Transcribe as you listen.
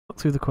look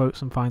through the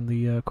quotes and find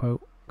the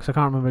quote because I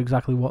can't remember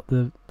exactly what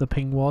the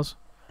ping was.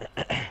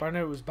 But I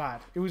know it was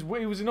bad. It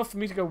was enough for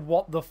me to go,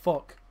 what the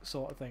fuck,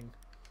 sort of thing.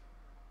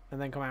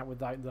 And then come out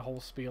with like the whole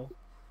spiel.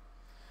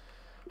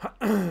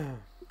 Oh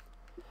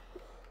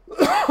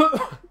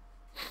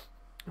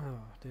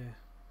dear.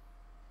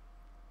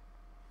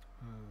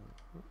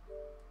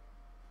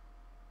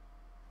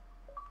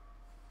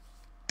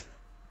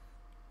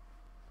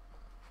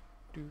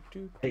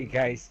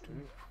 PK,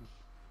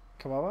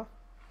 Come over.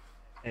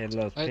 yeah,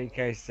 look,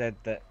 PK said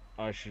that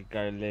I should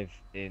go live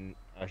in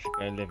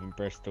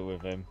Bristol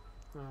with him.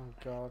 Oh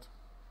god.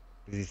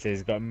 Because he says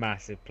he's got a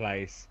massive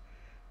place.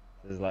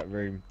 There's like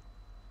room.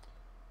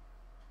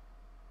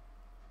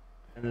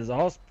 And there's a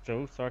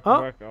hospital, so I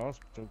can work at a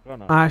hospital,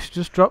 can't I? Ash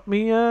just dropped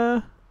me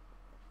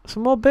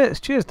some more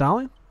bits. Cheers,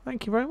 darling.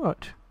 Thank you very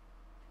much.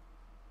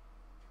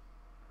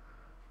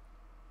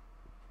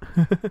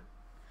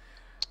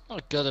 I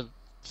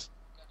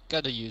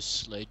gotta use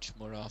Sledge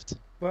more often.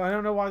 Well, I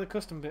don't know why the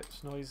custom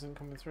bits noise isn't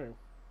coming through.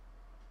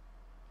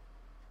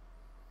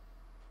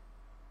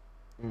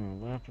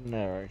 What happened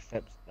there? I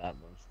accepted that,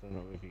 but I'm still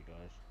not with you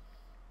guys.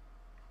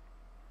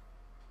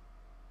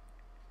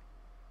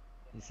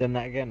 You send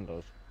that again,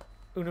 Loz?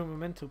 Uno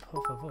momento,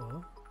 por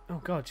favor.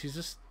 Oh god, she's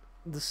just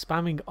the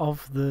spamming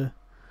of the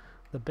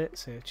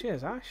bits here.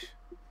 Cheers, Ash.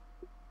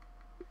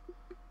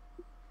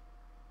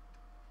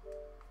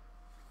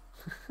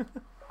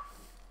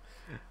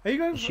 Are you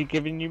going? Is she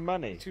giving you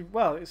money?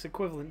 Well, it's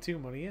equivalent to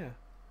money, yeah.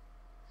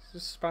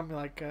 She's just spamming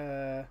like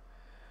I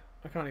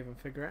can't even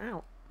figure it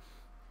out.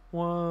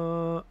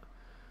 What?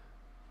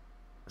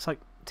 It's like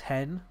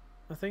 10,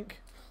 I think.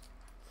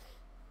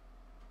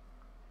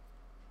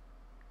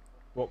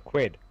 What,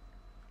 quid?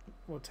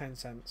 Or 10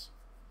 cents.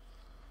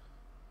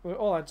 Well, it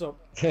all adds up.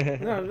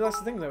 No, that's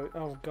the thing though.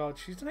 Oh god,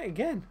 she's done it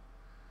again.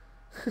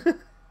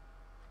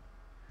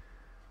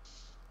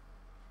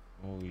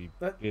 Oh, you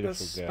That's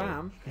beautiful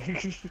girl.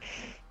 spam.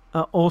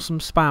 Awesome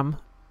spam.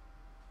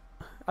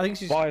 I think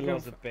she's Buy going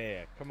lots for, of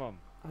beer. Come on.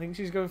 I think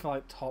she's going for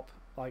like top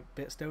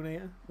bits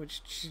donator,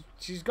 which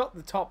she's got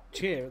the top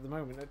tier at the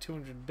moment at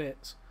 200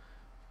 bits.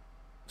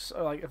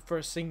 So like for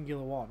a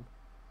singular one.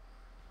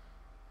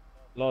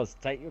 Loz,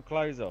 take your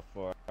clothes off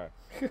for her.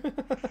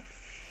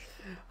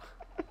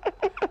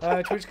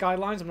 Twitch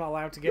guidelines: I'm not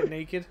allowed to get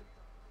naked.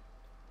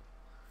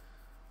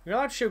 You're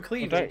allowed to show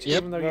cleavage,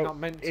 even though you're not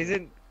meant to.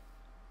 Isn't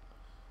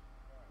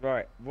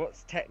right?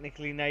 What's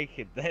technically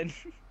naked then?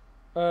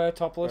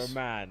 Topless. For a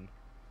man.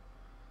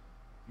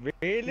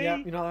 Really? Yeah,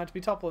 you're not allowed to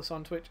be topless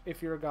on Twitch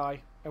if you're a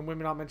guy, and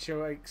women aren't meant to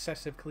show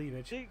excessive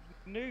cleavage. Duke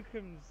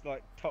Nukem's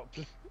like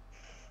topless.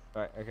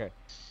 Right. Okay.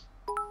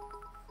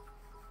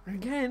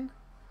 Again.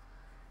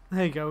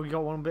 There you go. We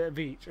got one bit of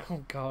each.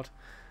 Oh god.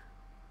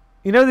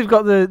 You know they've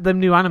got them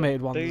new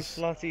animated ones. Do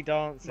slutty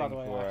dancing By the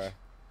way, for Ash. her.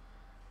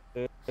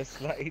 Do a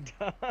slutty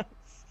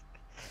dance.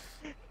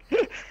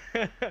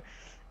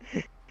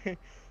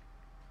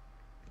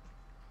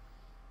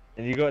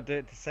 And you got to do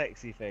it the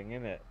sexy thing,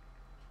 innit?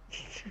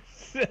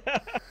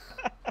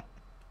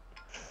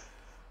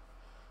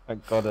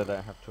 Thank God I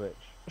don't have Twitch.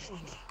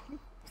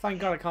 Thank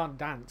God I can't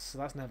dance, so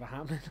that's never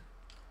happening.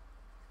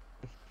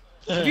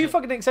 Have you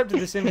fucking accepted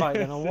this invite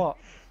then, or what?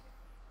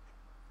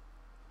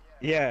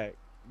 Yeah.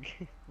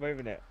 Wait a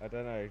minute, I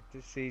don't know.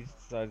 Just she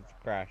decided to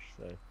crash,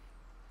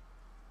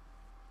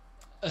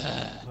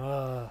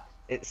 so.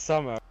 It's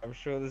summer. I'm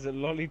sure there's a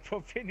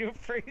lollipop in your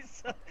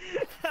freezer.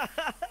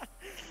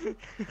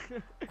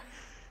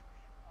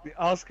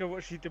 Ask her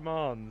what she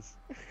demands.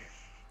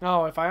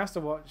 No, if I asked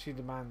her what she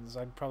demands,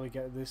 I'd probably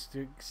get this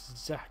to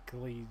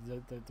exactly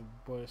the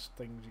worst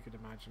things you could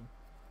imagine.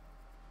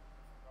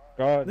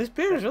 God, This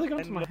beer has really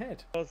gone to my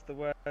head. What's the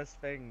worst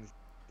things?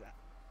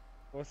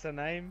 What's her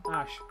name?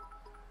 Ash.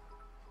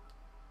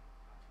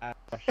 Ash.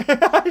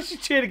 She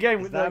cheered again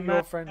Is with that your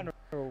man friend.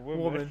 or a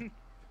woman?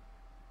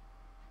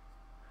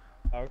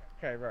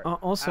 Okay, right.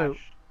 Also,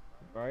 Ash,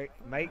 right,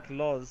 make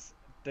Loz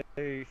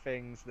do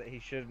things that he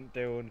shouldn't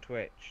do on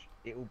Twitch.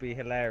 It will be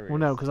hilarious. well,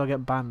 no, because I'll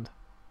get banned.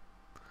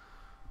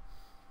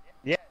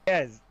 Yeah,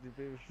 yes.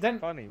 Then,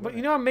 Funny, but wouldn't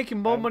you it? know, I'm making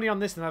more money on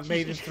this than I've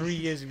made in 3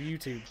 years of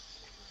YouTube.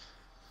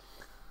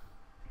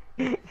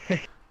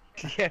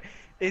 Yeah,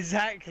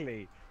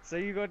 exactly. So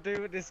you got to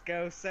do what this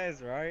girl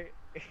says, right?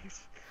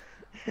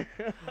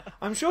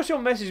 I'm sure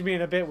she'll message me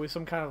in a bit with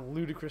some kind of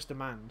ludicrous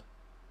demand.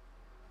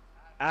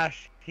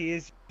 Ash, he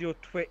is your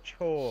Twitch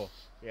whore.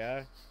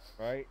 Yeah,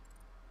 right.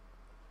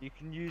 You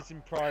can use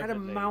him I privately. had a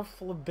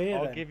mouthful of beer.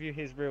 I'll then. give you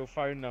his real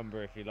phone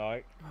number if you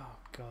like. Oh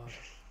god.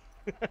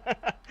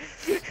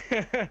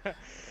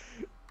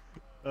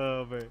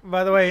 Oh man.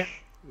 By the way,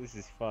 This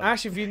is fun.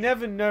 Ash, if you've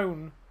never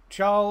known,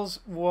 Charles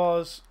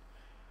was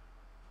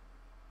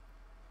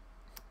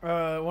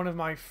one of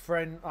my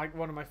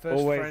one of my first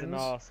Always friends. an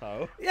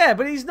arsehole. Yeah,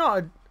 but he's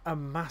not a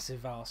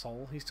massive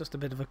arsehole. He's just a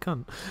bit of a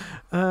cunt.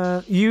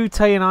 You,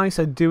 Tay, and I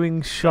are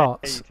doing Hey,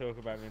 shots. you talk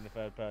about me in the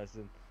third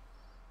person.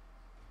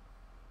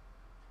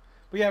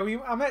 But yeah,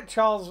 I met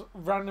Charles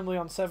randomly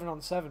on 7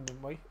 on 7,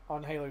 didn't we?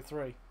 On Halo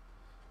 3.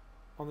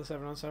 On the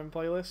 7 on 7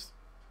 playlist.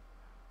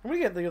 I'm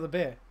gonna get the other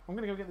beer. I'm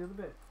gonna go get the other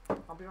beer.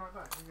 I'll be right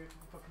back. I'm gonna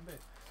get the fucking beer.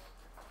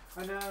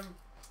 And I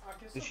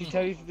guess. Did she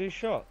tell you to do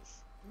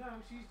shots? No,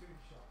 she's doing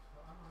shots,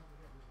 but I'm not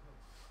gonna get the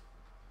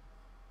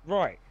other beer.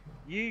 Right.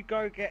 You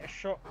go get a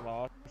shot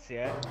glass,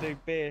 yeah, and do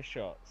beer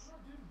shots. I'm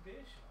not doing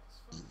beer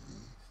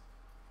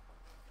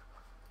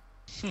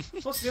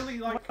shots. What's the only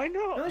like? Why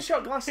not? The only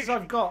shot glasses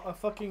I've got are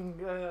fucking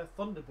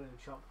Thunderbird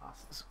shot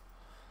glasses.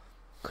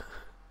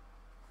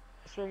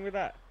 What's wrong with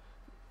that?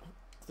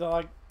 They're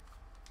like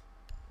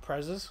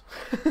Prez's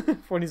for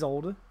when he's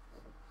older.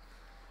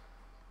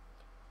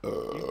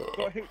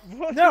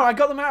 What? No, I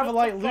got them out of a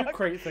like loot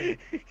crate thing.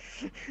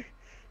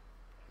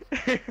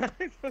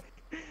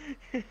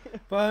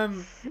 But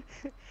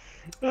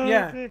Oh,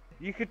 yeah. dear.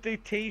 You could do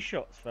tea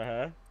shots for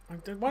her. Why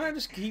don't I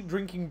just keep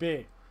drinking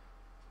beer?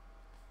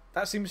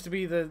 That seems to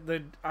be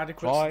the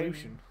adequate Fine.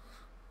 solution.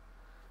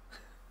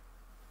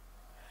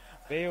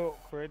 Be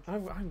awkward.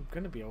 I'm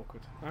gonna be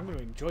awkward. I'm gonna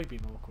enjoy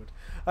being awkward.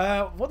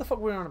 What the fuck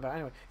were we on about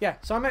anyway? Yeah,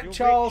 so I met You're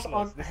Charles rich,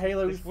 on Loz.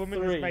 Halo This woman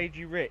 3. has made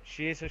you rich.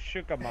 She is a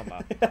sugar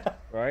mama,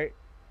 right?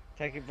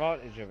 Take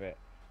advantage of it.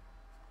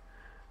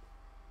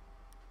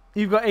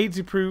 You've got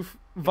 80 proof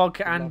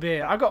vodka and Love beer.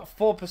 that. I got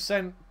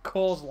 4%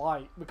 Coors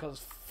Light because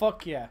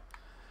fuck yeah.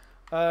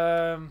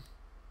 I'll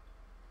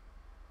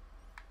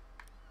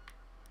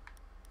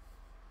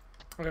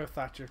go with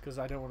Thatcher because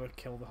I don't want to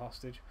kill the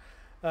hostage.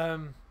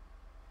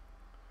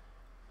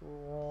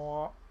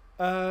 What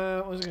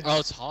was it Oh,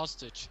 it's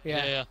hostage.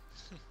 Yeah.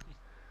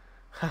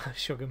 Yeah.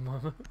 Sugar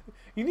mama.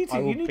 You need I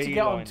to will get on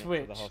beeline it for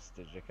Twitch, the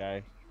hostage,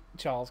 okay?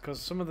 Charles, because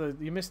some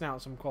of you're missing out on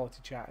some quality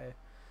chat here.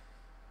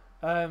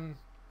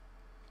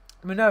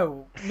 But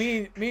no,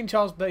 me and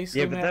Charles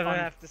basically Yeah, but met then I on...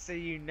 have to see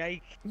you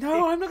naked.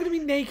 No, I'm not going to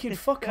be naked.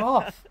 Fuck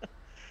off.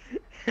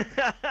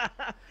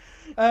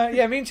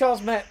 Yeah, me and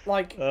Charles met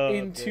like Oh,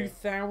 in dear.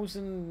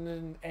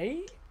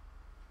 2008,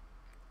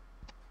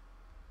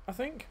 I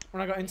think,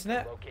 when I got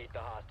internet. Locate the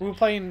hostage. We were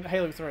playing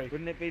Halo 3.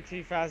 Wouldn't it be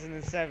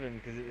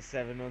 2007 because it was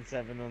 7 on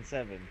 7 on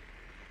 7?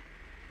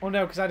 Oh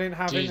no, because I didn't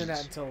have Jesus.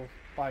 internet until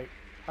like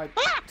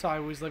so I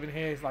was living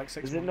here like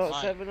 6 Is it months. not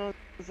Why? 7 on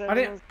 7 I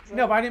didn't. on 7?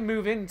 No, but I didn't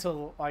move in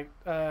till like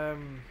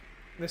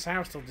this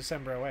house till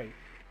December 08.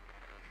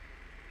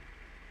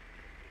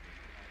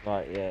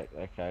 Right, yeah,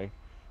 okay.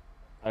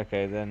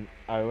 Okay, then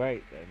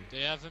 08 then.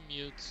 They have a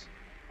mute.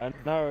 I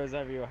know I was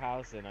over your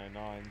house in 09,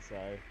 so...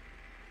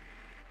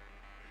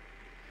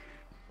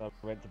 I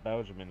went to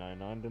Belgium in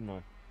 09, didn't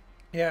I?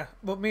 Yeah,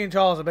 but me and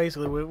Charles are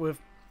basically we're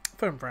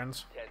firm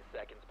friends. 10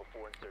 seconds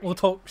before insertion. We'll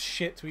talk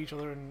shit to each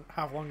other and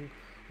have long,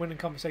 winning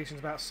conversations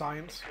about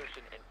science.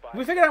 Insertion in 5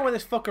 We figured out where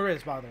this fucker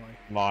is, by the way.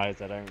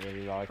 Lies, I don't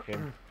really like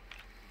him.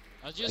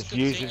 I'll just Just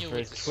use him continue for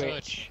with his the Twitch.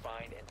 search.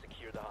 Find and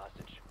secure the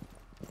hostage.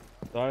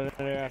 So I don't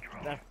really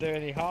have to do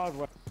any hard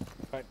work.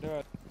 Right, do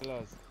it,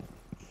 Loz.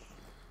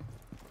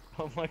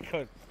 Oh my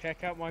god,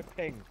 check out my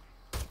ping.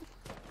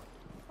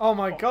 Oh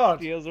my god,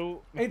 Steals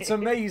all it's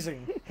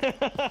amazing.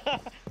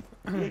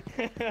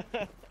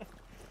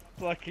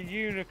 like a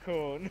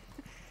unicorn.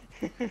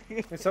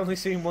 It's only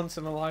seen once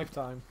in a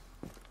lifetime.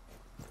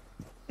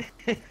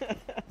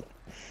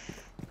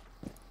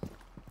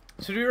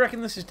 So do you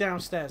reckon this is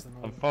downstairs then?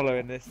 I'm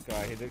following this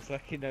guy. He looks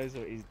like he knows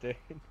what he's doing.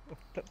 What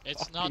the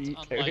It's fuck not are you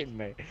unlike- doing,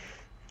 mate?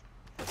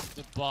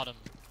 The bottom.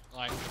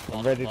 Like the I'm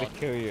bottom ready to bottom.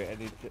 kill you at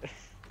any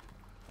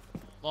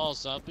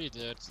Balls, I'll be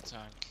there to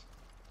tank.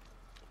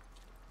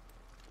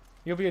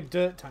 You'll be a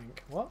dirt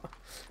tank. What?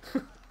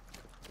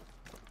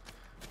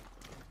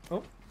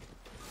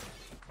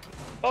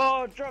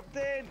 Oh, dropped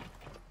in!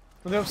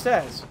 Are they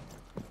upstairs?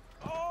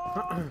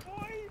 Oh,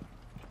 boy!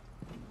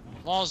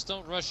 Balls,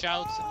 don't rush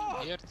out.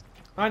 Here.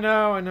 I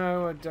know, I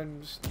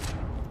don't just...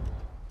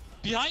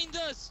 Behind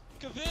us!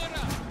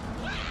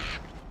 Kavera!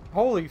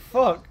 Holy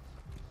fuck.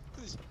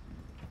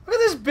 Look at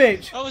this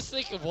bitch! I was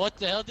thinking, what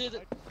the hell did...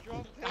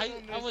 Dropped in I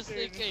on was this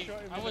dude and thinking,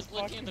 shot him I in was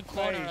looking in the fucking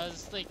corner, face. I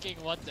was thinking,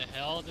 what the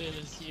hell dude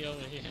is he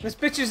over here? This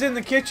bitch is in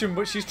the kitchen,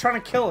 but she's trying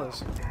to kill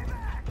us.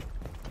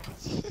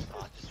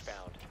 Hostage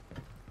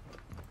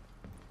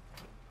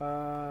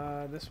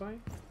found. This way?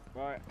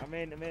 Right, I'm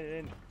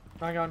in.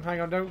 Hang on,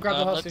 don't grab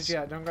the hostage let's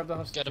yet, don't grab the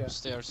hostage Get yet.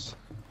 upstairs.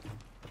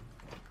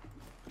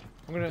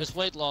 I'm gonna... Just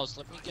wait, Laws,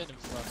 let me get in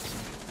front.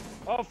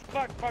 Oh,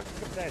 fuck, I'm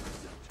dead.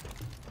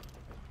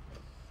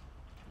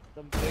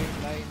 Some dude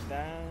laying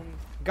down.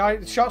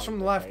 Guy, shots from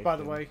the left, by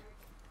the way.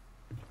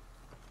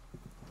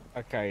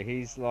 Okay,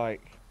 he's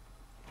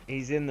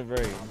in the room.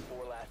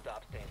 4 last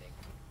stop standing.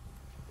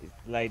 He's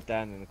laid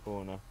down in the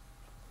corner.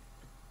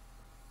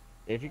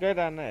 If you go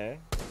down there,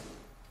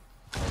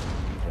 you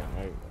don't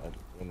know,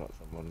 you're not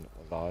someone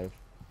alive.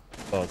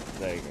 Oh,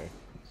 there you go.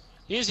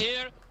 He's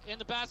here, in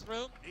the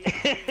bathroom. He's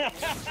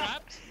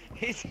trapped.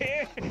 He's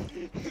here!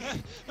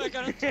 I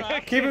got him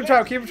trapped. Keep him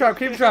trapped, keep him trapped,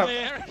 keep him Come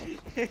trapped.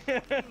 here.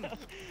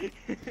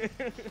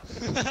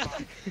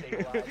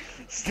 Stabilized.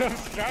 Stop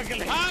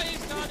struggling! Ah,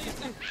 he's gone, he's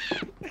gone.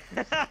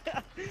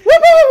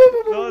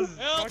 Loz,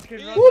 Help, fucking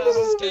he's run down the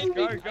escaping. stairs.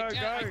 I Go, can't- go, I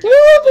go!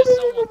 can't- there's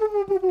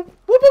someone.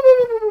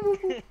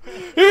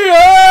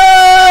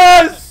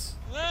 Yes!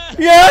 Ah.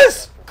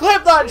 Yes!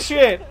 Clip that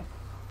shit!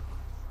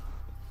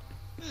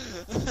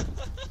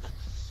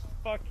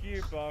 Fuck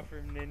you,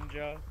 bathroom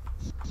ninja.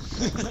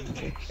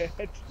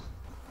 Dickhead.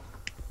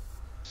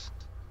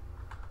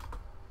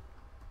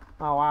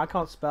 Oh, wow, I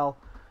can't spell.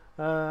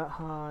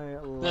 Hi.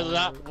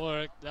 That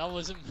worked. That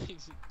was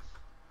amazing.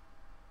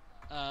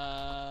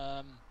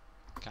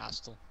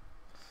 Castle.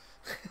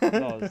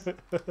 Loz.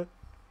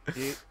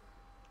 Do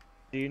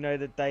you know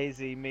the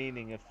Daisy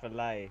meaning of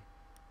fillet?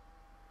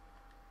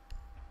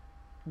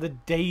 The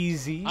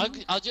Daisy.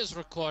 I'll just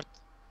record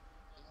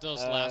those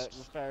last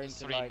referring to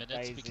 3 like minutes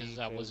Daisy because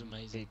that was film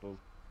amazing. People.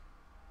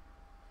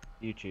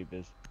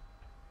 YouTubers.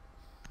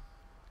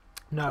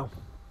 No.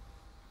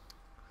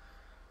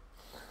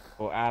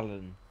 Or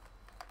Alan.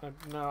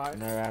 No, I.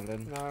 No,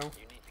 Alan. No.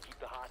 You need to keep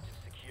the hostage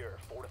secure.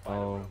 Fortify the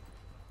Oh. room.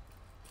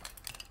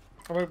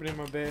 I'm opening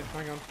my beard.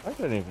 Hang on. I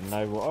don't even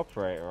know what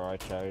operator I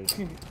chose.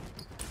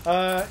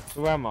 Uh,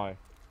 Who am I?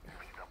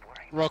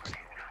 Rook.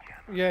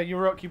 yeah,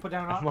 you're up. You put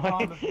down Am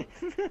armor. I?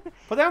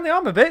 Put down the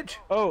armor, bitch.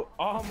 Oh,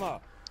 armor.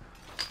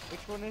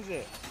 Which one is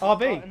it? RB. What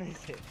button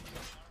is it?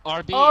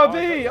 RB.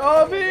 RB,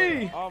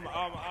 RB.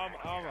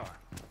 Armor.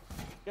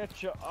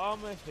 Get your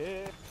armor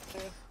here.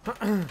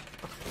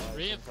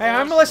 Reinforce Hey,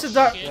 I the molested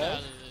that- shit out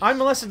of this. I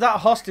molested that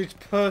hostage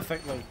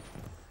perfectly.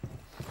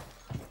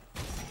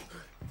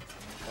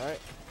 Right,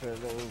 put a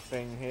little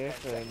thing here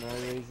for no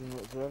reason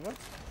whatsoever.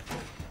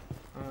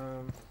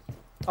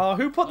 Oh,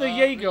 who put the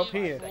Jaeger up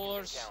here?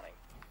 Reinforce. Counting.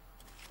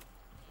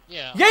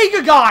 Yeah.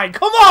 Jaeger guy,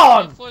 come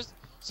on! Reinforce.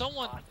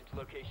 Someone Hostage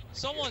location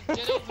Someone secure.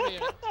 get over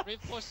here and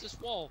reinforce this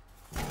wall.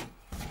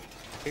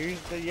 Who's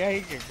the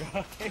Jaeger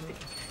guy?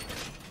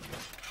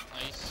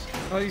 Nice.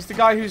 Oh, he's the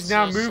guy who's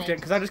now So moved it, some-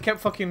 because I just kept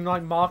fucking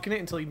like marking it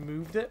until he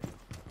moved it.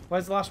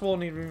 Where's the last wall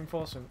need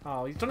reinforcing?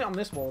 Oh, he's done it on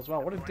this wall as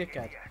well. What a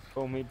dickhead.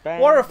 Call me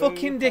What a Bamboo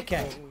fucking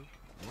dickhead. Puppy.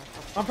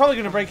 I'm probably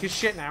gonna break his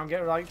shit now and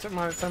get like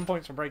my 10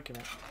 points for breaking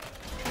it.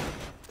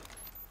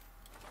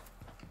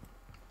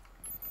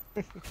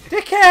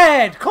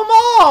 Dickhead! Come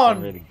I'm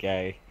on! really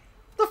gay.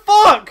 The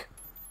fuck?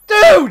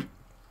 Dude!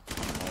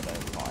 I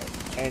don't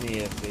like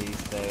any of these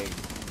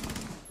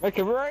things. Make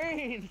it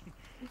rain!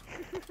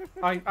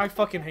 I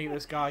fucking hate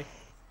this guy.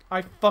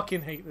 I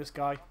fucking hate this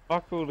guy.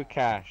 Fuck all the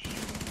cash.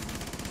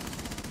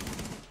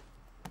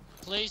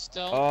 Please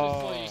don't Oh.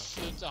 before you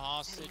shoot the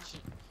hostage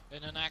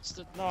in an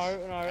accident. No,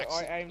 I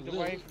aimed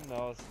away from the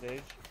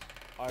hostage.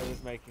 I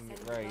was making it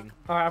rain.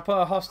 Alright, I put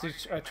a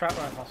hostage, a trap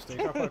right hostage.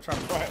 I put a trap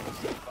Right.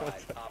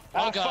 Five, op Oh,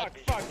 Ah, God.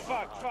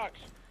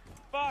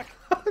 fuck!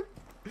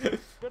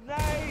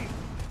 Grenade!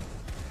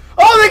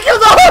 Oh, they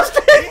killed the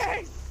hostage!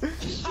 Yes!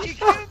 He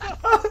killed the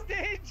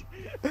hostage!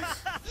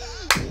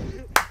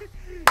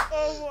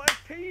 Oh, what a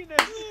penis!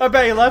 I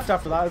bet he left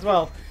after that as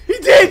well. He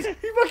did!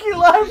 He fucking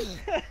left!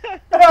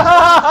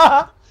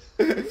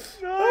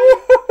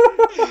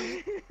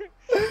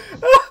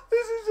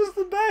 This is just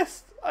the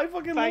best. I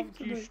fucking Thank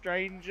love you, it.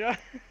 stranger.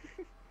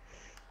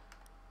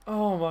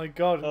 Oh my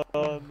god.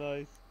 Oh,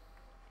 nice.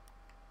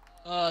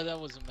 Oh, that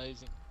was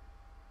amazing.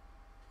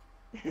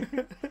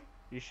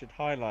 You should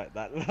highlight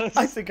that, Luz.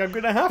 I think I'm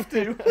gonna have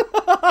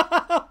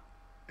to.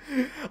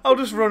 I'll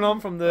just run on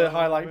from the Oh,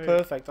 highlight mate.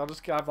 perfect. I'll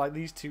just have like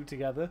these two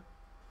together.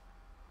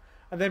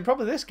 And then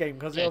probably this game,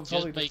 because Yeah, it'll just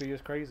probably make- just be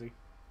as crazy.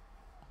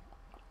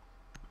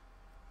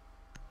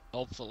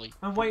 Hopefully.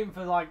 I'm waiting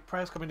for like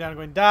prayers coming down and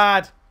going,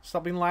 Dad,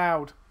 stop being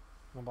loud.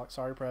 And I'm like,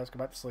 sorry prayers, go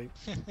back to sleep.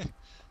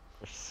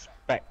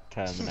 Respect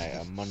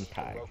Terminator,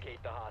 Montag.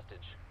 locate the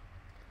hostage.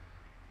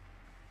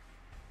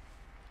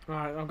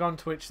 Alright, I'm going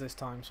Twitch this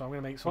time, so I'm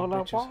gonna make some All I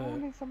bitches want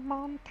hurt. is a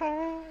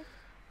Montag.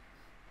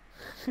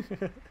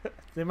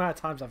 The amount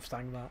of times I've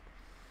sang that.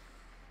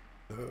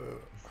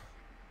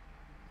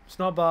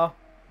 Snob bar.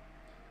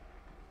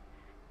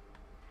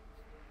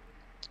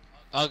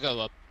 I'll go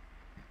up.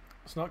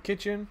 It's not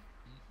kitchen.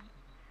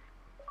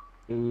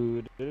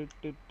 Is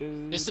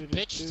the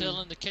bitch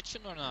still in the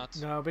kitchen or not?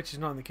 No, bitch is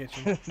not in the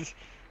kitchen.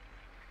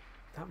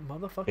 That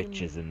motherfucking.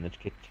 Bitches in the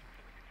kitchen.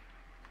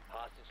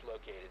 Hostage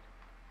located.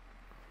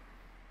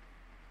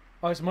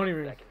 Oh, it's money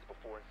room. Seconds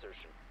before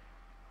insertion.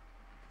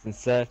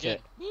 Insert Get.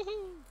 it.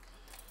 Woohoo!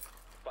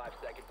 5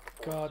 seconds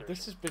before God, insertion.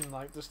 this has been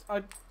like just.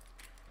 I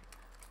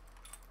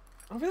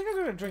think I'm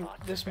gonna drink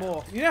this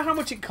more. You know how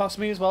much it cost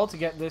me as well to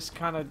get this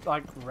kind of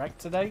like wreck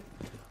today?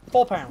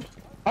 £4.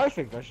 I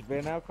think I should be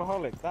an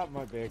alcoholic. That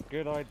might be a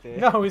good idea.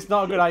 No, it's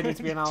not a good idea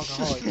to be an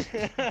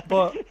alcoholic,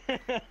 but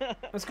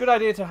it's a good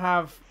idea to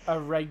have a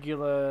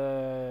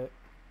regular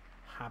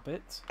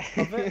habit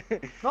of it.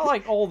 Not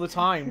like all the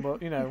time,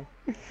 but you know,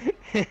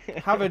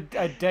 have a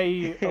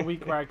day a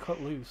week where I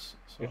cut loose.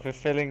 You're So.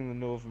 fulfilling the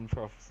Northern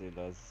Prophecy,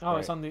 Luz. Oh,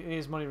 it's on the. It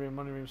is money room.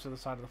 Money room's to the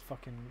side of the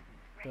fucking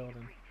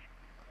building.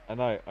 I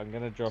know, I'm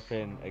gonna drop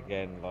in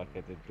again like I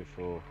did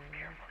before.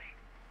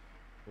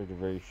 Through the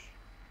roof.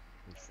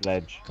 With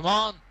sledge. Come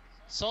on!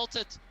 Salt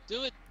it!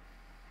 Do it!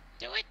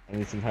 Do it! I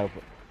need some help.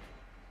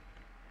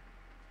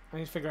 I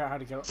need to figure out how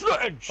to get up.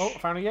 Sledge! Oh, I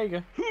found a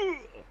Jaeger.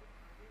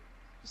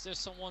 Is there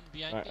someone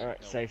behind Alright, me?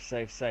 alright,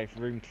 No. safe.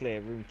 Room clear.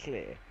 Where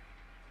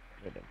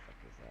the fuck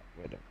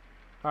is that?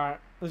 Alright,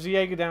 there's a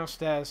Jaeger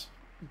downstairs,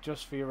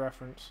 just for your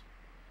reference.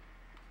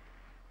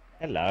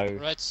 Hello.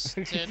 Right,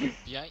 10,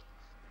 yeah.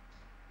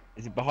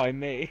 Is it behind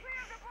me?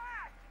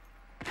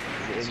 Is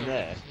it It's in over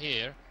there?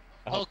 here.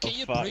 Oh, can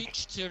you fuck.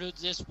 breach through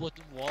this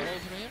wooden wall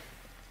over here?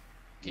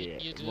 Can Yeah.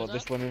 you do Well, that?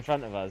 this one in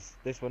front of us.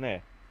 This one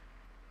here.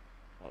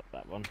 Not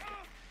that one.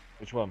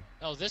 Which one?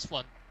 Oh, this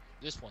one.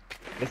 This one.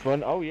 This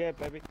one? Oh yeah,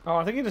 baby. Oh,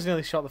 I think he just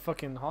nearly shot the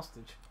fucking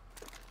hostage.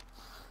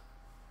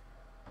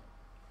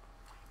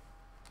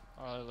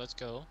 Alright, let's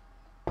go.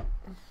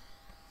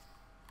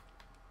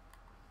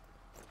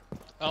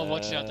 Oh,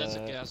 watch out, that's a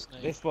gas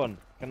nade. This one.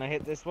 Can I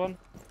hit this one?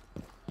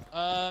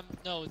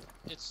 No,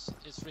 it's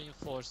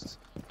reinforced,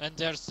 and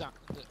there's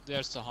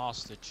the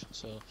hostage.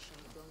 So,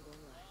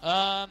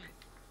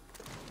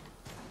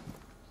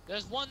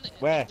 there's one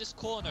Where? in this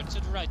corner to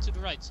the right, to the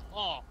right.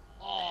 Oh,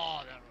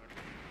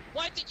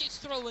 why did you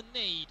throw a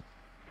nade?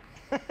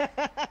 To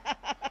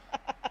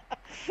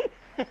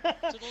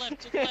the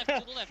left, to the left,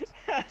 to the left,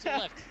 to the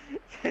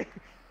left.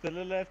 To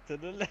the left, to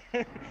the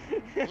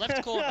left.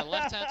 Left corner,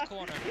 left-hand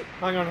corner.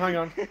 Hang on, hang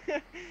on.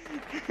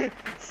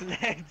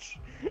 Sledge.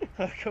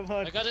 Oh, come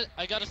on.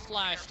 I got it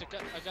flashed.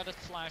 I got it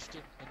flashed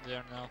in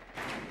there now.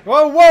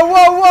 Whoa, whoa,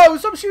 whoa, whoa!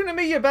 Stop shooting at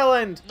me, you bell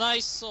end!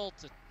 Nice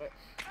salted.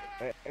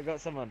 Wait, I got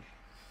someone.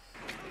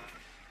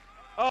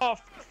 Oh,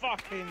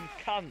 fucking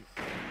cunt.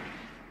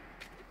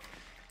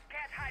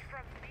 Can't hide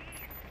from me.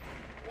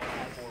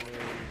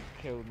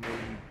 Killed me,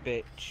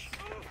 bitch.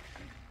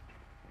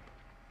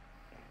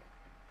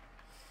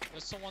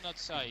 There's someone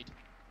outside.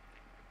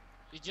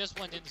 He just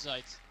went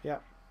inside. Yeah.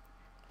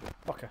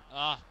 Okay.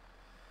 Ah,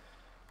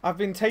 I've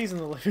been tasing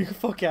the living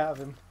fuck out of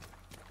him.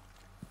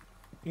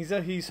 He's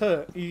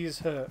hurt. He's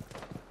hurt.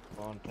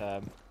 On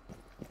time.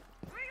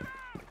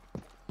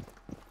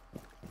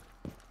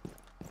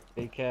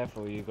 Be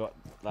careful, you got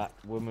that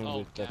woman Oh,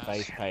 with the gas.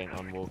 face paint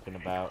on walking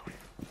about.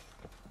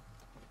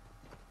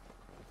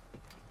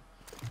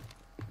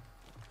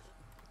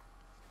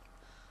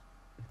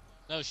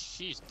 no,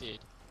 she's dead.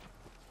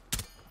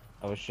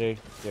 Oh, was she?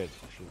 Good.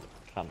 She's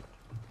a cunt.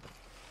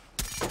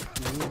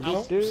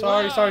 Oh, Dude.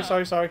 sorry, sorry,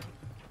 sorry, sorry.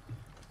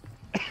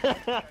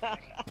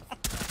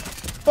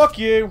 Fuck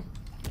you!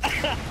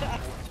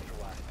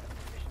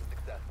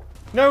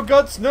 No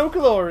guts, no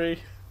glory.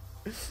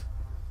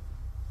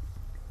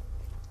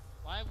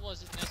 Why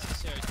was it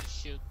necessary to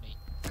shoot me?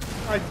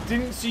 I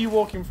didn't see you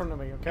walk in front of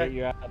me, Get okay?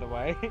 you out of the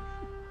way.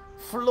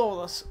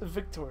 Flawless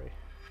victory.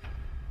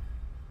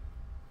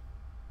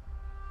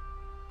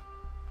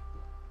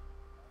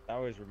 That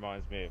always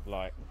reminds me of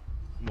like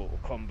Mortal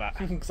Kombat.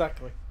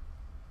 Exactly.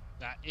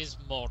 That is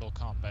Mortal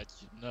Kombat,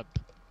 you nub.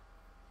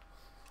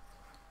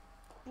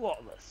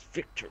 Flawless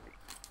victory.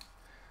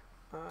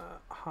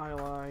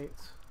 Highlight.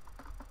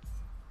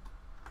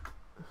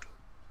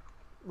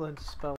 Learn to spell.